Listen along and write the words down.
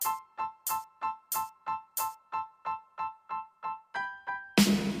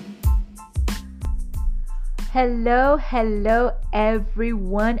Hello,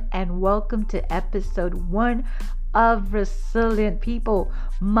 everyone, and welcome to episode 1 of Resilient People.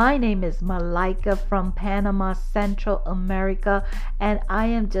 My name is Malika from Panama, Central America, and I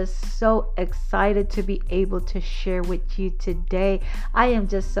am just so excited to be able to share with you today. I am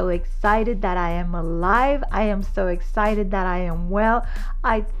just so excited that I am alive. I am so excited that I am well.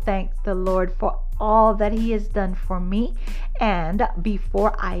 I thank the Lord for all that he has done for me. And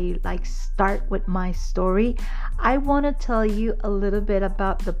before I start with my story, I want to tell you a little bit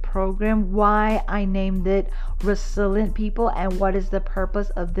about the program, why I named it Resilient People, and what is the purpose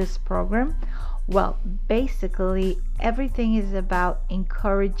of this program. Well, basically, everything is about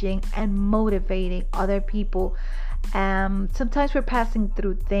encouraging and motivating other people. Sometimes we're passing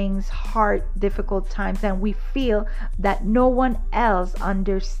through things, hard, difficult times, and we feel that no one else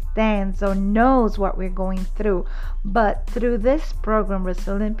understands or knows what we're going through. But through this program,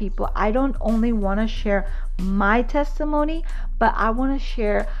 Resilient People, I don't only want to share my testimony, but I want to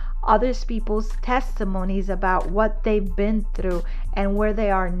share others people's testimonies about what they've been through and where they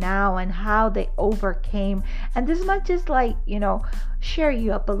are now and how they overcame. And this might just share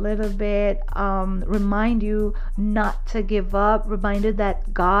you up a little bit, remind you not to give up, remind you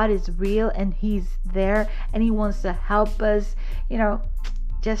that God is real and he's there and he wants to help us,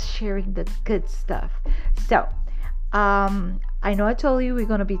 just sharing the good stuff. So I know I told you we're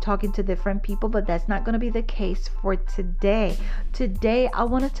going to be talking to different people, but that's not going to be the case for today. Today, I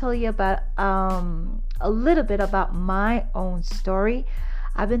want to tell you about a little bit about my own story.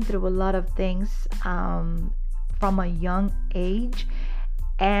 I've been through a lot of things from a young age,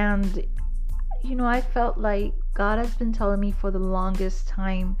 and I felt like God has been telling me for the longest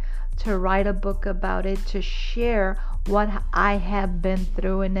time to write a book about it, to share what I have been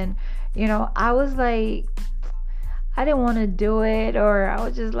through. And then I was like, I didn't want to do it, or I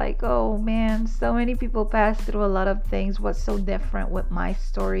was just like, oh man, so many people pass through a lot of things. What's so different with my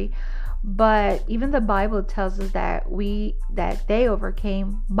story? But even the Bible tells us that they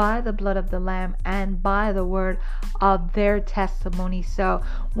overcame by the blood of the Lamb and by the word of their testimony. So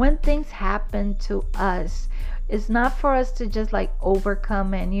when things happen to us, it's not for us to just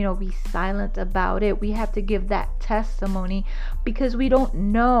overcome and be silent about it. We have to give that testimony, because we don't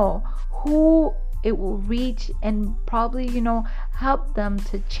know who it will reach, and probably help them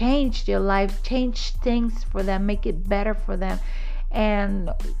to change their life, change things for them, make it better for them.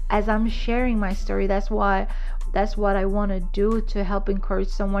 And as I'm sharing my story, that's what I want to do, to help encourage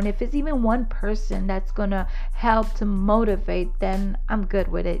someone. If it's even one person that's gonna help to motivate, then I'm good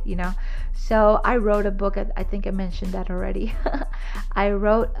with it. So I wrote a book. I think I mentioned that already. I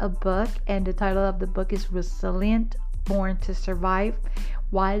wrote a book, and the title of the book is Resilient, Born to Survive.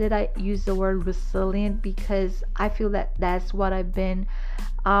 Why did I use the word resilient? Because I feel that that's what I've been.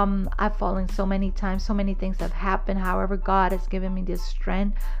 I've fallen so many times, so many things have happened. However, God has given me this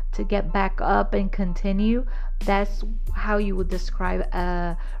strength to get back up and continue. That's how you would describe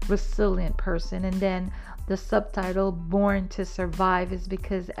a resilient person. And then the subtitle, Born to Survive, is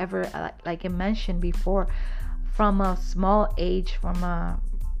because like I mentioned before, from a small age, from a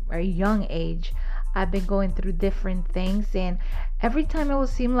very young age, I've been going through different things, and every time it will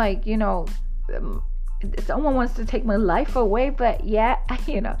seem like someone wants to take my life away, but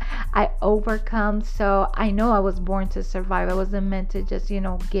I overcome. So I know I was born to survive. I wasn't meant to just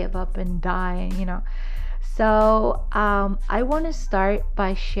give up and die. So I want to start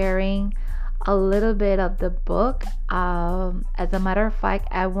by sharing a little bit of the book. As a matter of fact,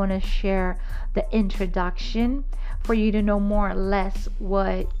 I want to share the introduction for you to know more or less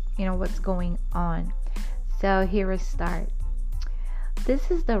what's going on. So here we start. This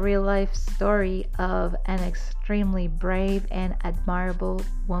is the real life story of an extremely brave and admirable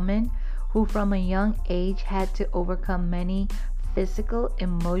woman who from a young age had to overcome many physical,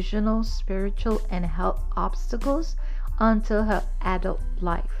 emotional, spiritual, and health obstacles until her adult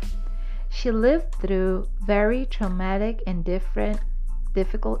life. She lived through very traumatic and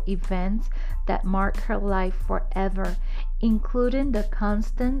difficult events that marked her life forever, including the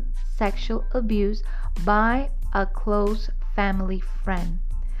constant sexual abuse by a close family friend.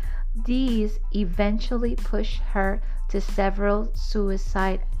 These eventually pushed her to several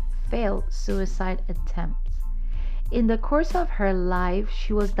failed suicide attempts. In the course of her life,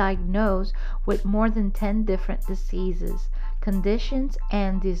 she was diagnosed with more than 10 different diseases, conditions,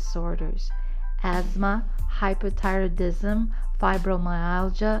 and disorders: asthma, hypothyroidism,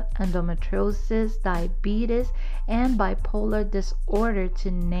 fibromyalgia, endometriosis, diabetes, and bipolar disorder,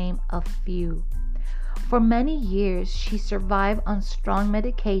 to name a few. For many years, she survived on strong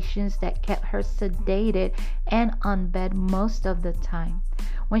medications that kept her sedated and on bed most of the time.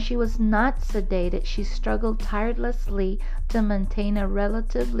 When she was not sedated, she struggled tirelessly to maintain a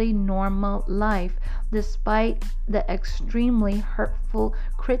relatively normal life despite the extremely hurtful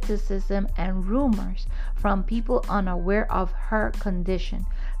criticism and rumors from people unaware of her condition,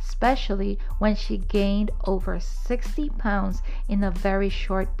 especially when she gained over 60 pounds in a very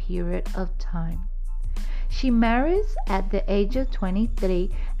short period of time. She marries at the age of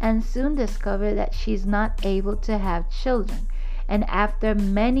 23 and soon discovers that she's not able to have children. And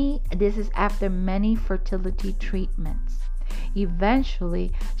this is after many fertility treatments.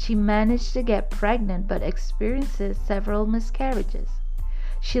 Eventually, she managed to get pregnant but experiences several miscarriages.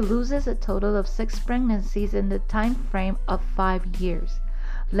 She loses a total of 6 pregnancies in the time frame of 5 years.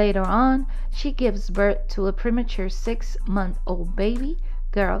 Later on, she gives birth to a premature 6-month-old baby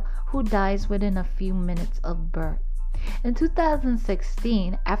girl who dies within a few minutes of birth. In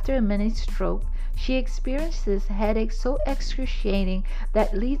 2016, after a mini stroke, she experiences headaches so excruciating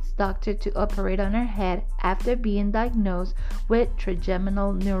that leads doctor to operate on her head after being diagnosed with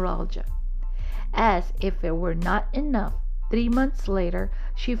trigeminal neuralgia. As if it were not enough, 3 months later,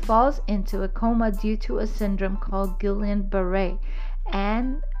 she falls into a coma due to a syndrome called Guillain-Barré,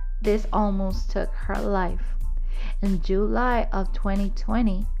 and this almost took her life. In July of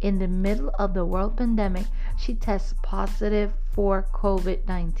 2020, in the middle of the world pandemic, she tests positive for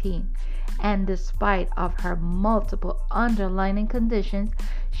COVID-19. And despite of her multiple underlying conditions,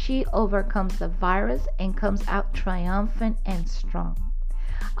 she overcomes the virus and comes out triumphant and strong.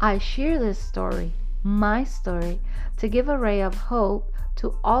 I share this story, my story, to give a ray of hope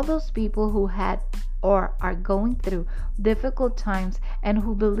to all those people who had or are going through difficult times and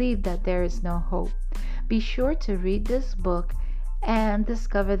who believe that there is no hope. Be sure to read this book and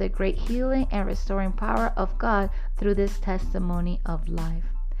discover the great healing and restoring power of God through this testimony of life.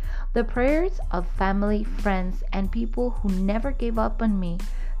 The prayers of family, friends, and people who never gave up on me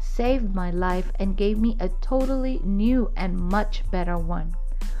saved my life and gave me a totally new and much better one.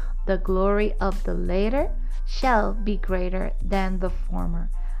 The glory of the later shall be greater than the former.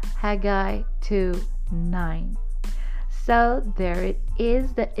 Haggai 2:9. So there it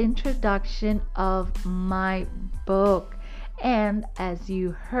is, the introduction of my book. And as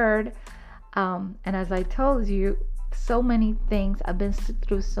you heard, and as I told you, so many things, I've been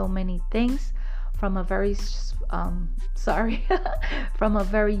through so many things from a very from a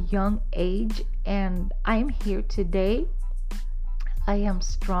very young age, and I'm here today. I am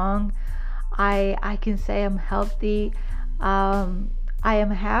strong. I can say I'm healthy. I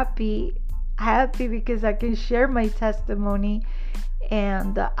am happy because I can share my testimony,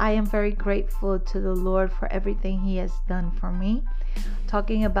 and I am very grateful to the Lord for everything He has done for me.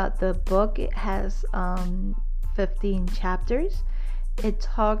 Talking about the book, it has 15 chapters. It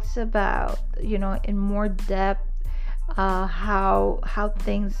talks about, in more depth, how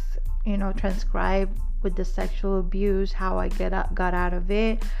things, transcribe with the sexual abuse, how I got out of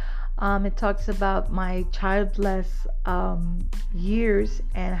it. It talks about my childless years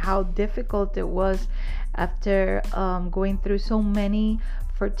and how difficult it was after going through so many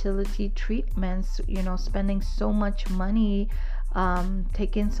fertility treatments, spending so much money,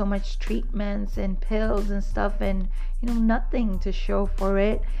 taking so much treatments and pills and stuff, and nothing to show for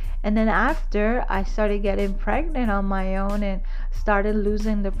it. And then after I started getting pregnant on my own and started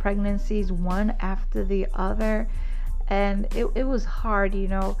losing the pregnancies one after the other, and it was hard.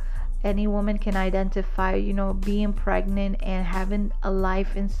 Any woman can identify, being pregnant and having a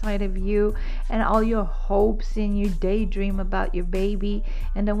life inside of you and all your hopes, and you daydream about your baby,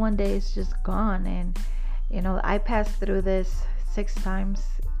 and then one day it's just gone. And I passed through this 6 times,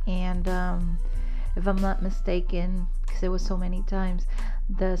 and if I'm not mistaken, because it was so many times,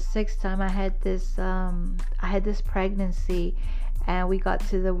 the 6th time I had this pregnancy, and we got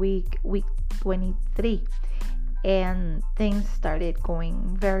to the week 23, and things started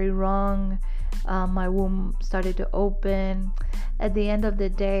going very wrong. My womb started to open. At the end of the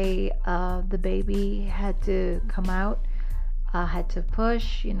day, the baby had to come out. I had to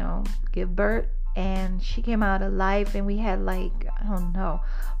push, give birth, and she came out alive. And we had I don't know,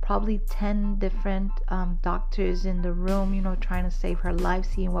 probably 10 different doctors in the room, trying to save her life,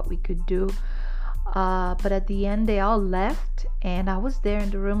 seeing what we could do. But at the end, they all left, and I was there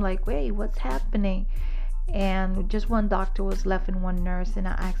in the room like, wait, what's happening? And just one doctor was left and one nurse, and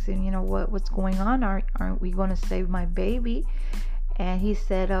I asked him, what's going on? Aren't we going to save my baby? And he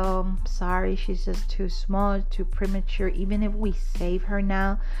said, sorry, she's just too small, too premature. Even if we save her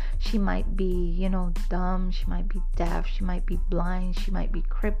now, she might be, dumb, she might be deaf, she might be blind, she might be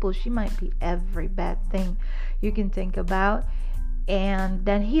crippled, she might be every bad thing you can think about. And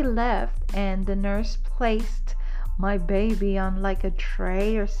then he left, and the nurse placed my baby on like a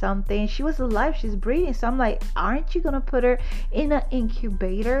tray or something. She was alive, she's breathing. So I'm like, aren't you gonna put her in an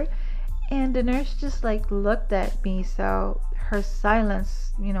incubator? And the nurse just like looked at me. So her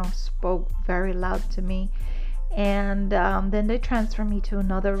silence, spoke very loud to me. And then they transferred me to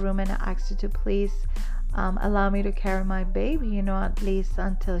another room and I asked her to please allow me to carry my baby, at least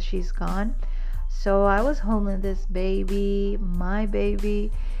until she's gone. So I was holding this baby, my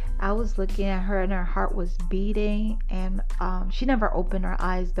baby. I was looking at her and her heart was beating. And she never opened her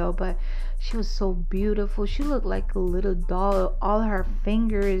eyes though, but she was so beautiful. She looked like a little doll. All her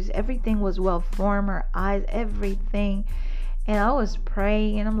fingers, everything was well formed, her eyes, everything. And I was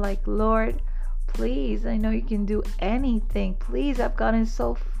praying and I'm like, Lord, please, I know you can do anything. Please, I've gotten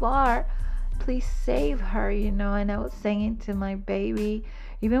so far. Please save her, And I was singing to my baby.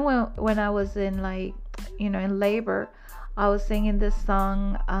 Even when I was in in labor, I was singing this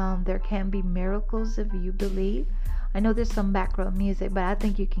song, There Can Be Miracles If You Believe. I know there's some background music, but I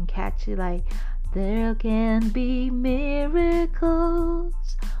think you can catch it like, there can be miracles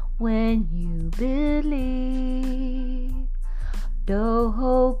when you believe. Though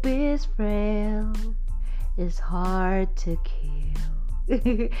hope is frail, it's hard to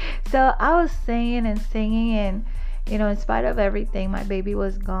kill. So I was singing and singing, and in spite of everything, my baby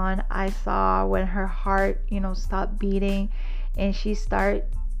was gone. I saw when her heart, stopped beating, and she started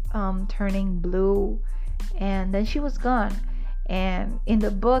turning blue, and then she was gone. And in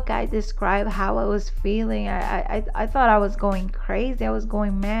the book, I describe how I was feeling. I thought I was going crazy. I was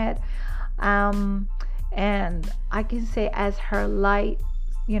going mad. And I can say as her light,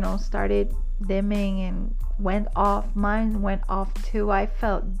 started dimming and went off, mine went off too. I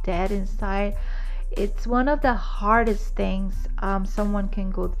felt dead inside. It's one of the hardest things someone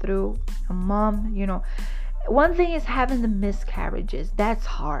can go through. A mom, one thing is having the miscarriages. That's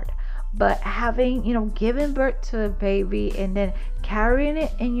hard. But having, giving birth to a baby and then carrying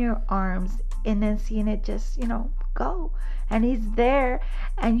it in your arms and then seeing it just, go. And he's there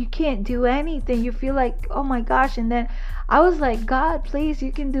and you can't do anything. You feel like, oh my gosh. And then I was like, God, please,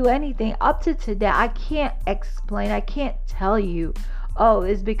 you can do anything. Up to today, I can't explain. I can't tell you, oh,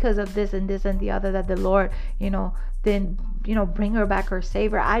 it's because of this and this and the other that the Lord, then, bring her back or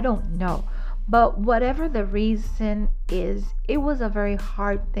save her. I don't know. But whatever the reason is, it was a very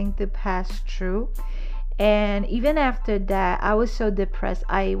hard thing to pass through. And even after that, I was so depressed.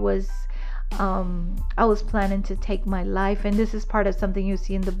 I was planning to take my life, and this is part of something you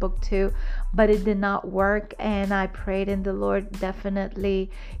see in the book too, but it did not work. And I prayed, and the Lord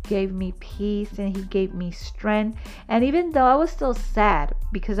definitely gave me peace and he gave me strength. And even though I was still sad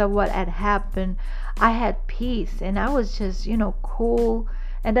because of what had happened, I had peace and I was just cool.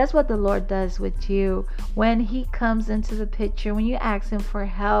 And that's what the Lord does with you. When he comes into the picture, when you ask him for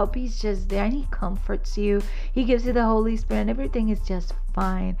help, he's just there and he comforts you. He gives you the Holy Spirit and everything is just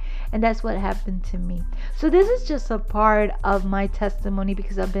fine. And that's what happened to me. So this is just a part of my testimony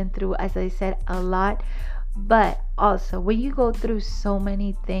because I've been through, as I said, a lot. But also, when you go through so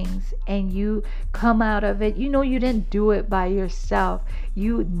many things and you come out of it, you didn't do it by yourself.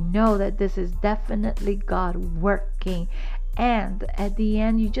 You know that this is definitely God working. And at the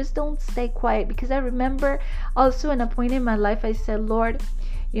end, you just don't stay quiet. Because I remember also in a point in my life, I said, Lord,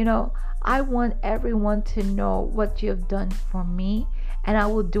 I want everyone to know what you have done for me, and I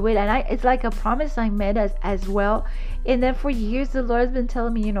will do it. And it's like a promise I made as well. And then for years, the Lord has been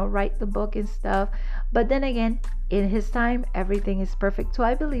telling me, write the book and stuff. But then again, in his time, everything is perfect. So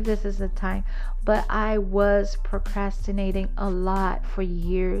I believe this is the time. But I was procrastinating a lot for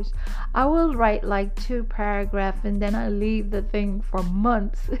years. I will write like 2 paragraphs and then I leave the thing for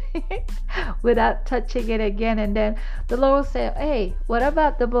months without touching it again. And then the Lord will say, hey, what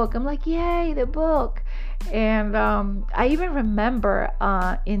about the book? I'm like, yay, the book. And I even remember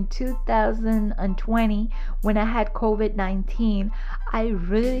in 2020 when I had COVID-19, I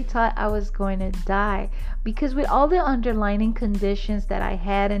really thought I was going to die because with all the underlying conditions that I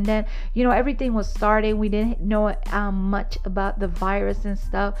had, and then everything was starting, we didn't know much about the virus and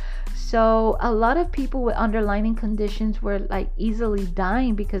stuff. So a lot of people with underlying conditions were like easily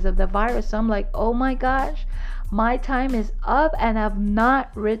dying because of the virus. So I'm like, oh my gosh, my time is up and I've not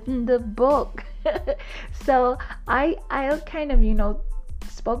written the book. So I kind of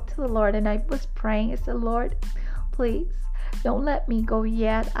spoke to the Lord and I was praying. I said, Lord, please don't let me go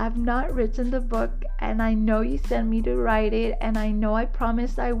yet. I've not written the book and I know you sent me to write it, and I know I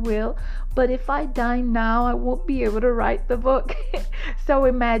promised I will, but if I die now, I won't be able to write the book. So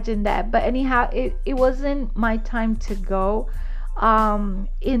imagine that. But anyhow, it wasn't my time to go.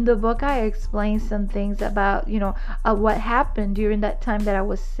 In the book I explained some things about, what happened during that time that I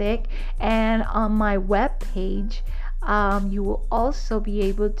was sick. And on my web page, you will also be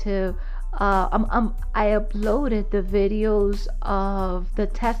able to I uploaded the videos of the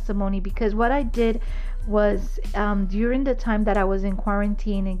testimony, because what I did was, during the time that I was in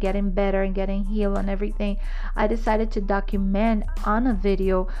quarantine and getting better and getting healed and everything, I decided to document on a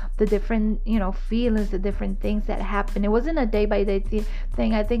video the different, feelings, the different things that happened. It wasn't a day by day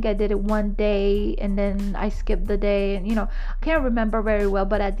thing. I think I did it one day and then I skipped the day, and I can't remember very well,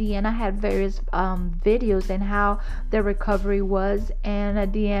 but at the end I had various videos and how the recovery was. And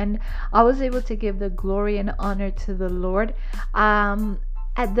at the end, I was able to give the glory and honor to the Lord.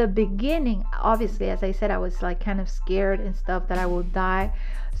 At the beginning, obviously, as I said, I was like kind of scared and stuff that I will die.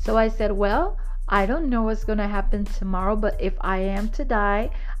 So I said, well, I don't know what's going to happen tomorrow, but if I am to die,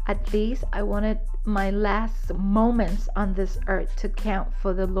 at least I wanted my last moments on this earth to count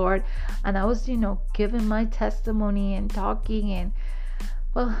for the Lord. And I was, giving my testimony and talking, and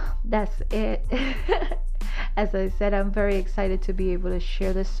well, that's it. As I said, I'm very excited to be able to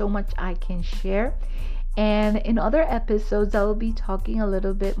share. There's so much I can share. And in other episodes, I will be talking a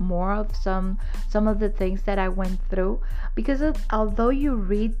little bit more of some of the things that I went through, because although you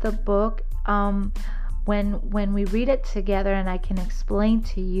read the book, when we read it together and I can explain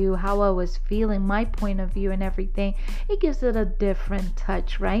to you how I was feeling, my point of view and everything, it gives it a different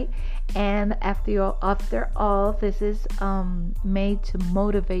touch, right? And after all, this is made to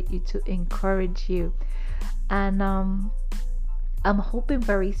motivate you, to encourage you. And I'm hoping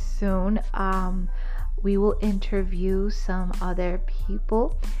very soon we will interview some other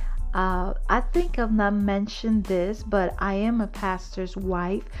people. I think I've not mentioned this, but I am a pastor's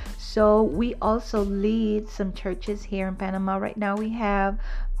wife. So we also lead some churches here in Panama. Right now we have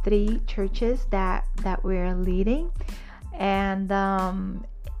 3 churches that we're leading. And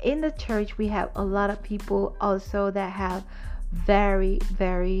in the church we have a lot of people also that have very,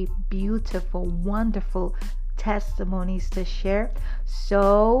 very beautiful, wonderful testimonies to share.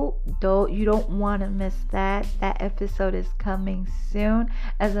 So you don't want to miss that episode is coming soon.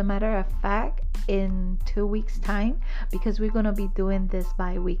 As a matter of fact, in 2 weeks time, because we're going to be doing this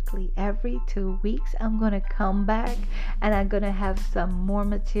bi-weekly. Every 2 weeks I'm going to come back and I'm going to have some more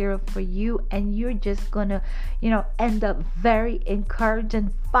material for you, and you're just going to end up very encouraged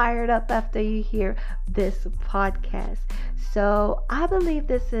and fired up after you hear this podcast. So I believe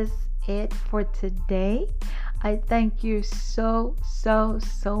this is it for today. I thank you so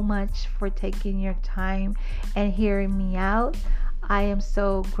much for taking your time and hearing me out. I am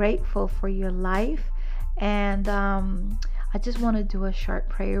so grateful for your life. And I just want to do a short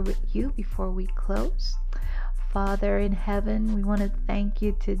prayer with you before we close. Father in heaven, we want to thank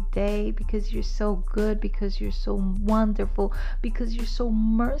you today because you're so good, because you're so wonderful, because you're so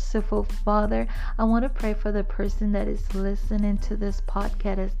merciful, Father. I want to pray for the person that is listening to this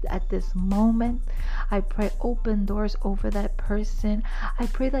podcast at this moment. I pray open doors over that person. I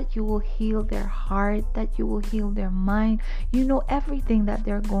pray that you will heal their heart, that you will heal their mind. You know everything that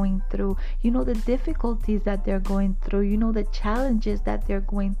they're going through. You know the difficulties that they're going through. You know the challenges that they're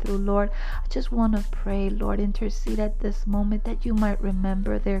going through, Lord. I just want to pray, Lord, intercede at this moment that you might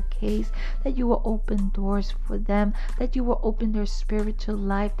remember their case, that you will open doors for them, that you will open their spiritual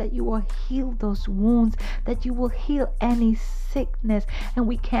life, that you will heal those wounds, that you will heal any sickness, and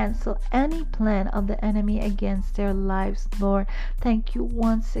we cancel any plan of the enemy against their lives, Lord. Thank you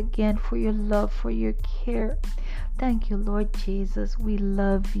once again for your love, for your care. Thank you, Lord Jesus. We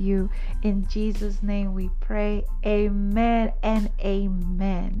love you. In Jesus' name we pray. Amen and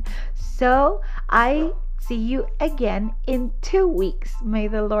amen. So I see you again in 2 weeks. May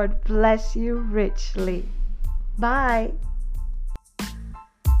the Lord bless you richly. Bye.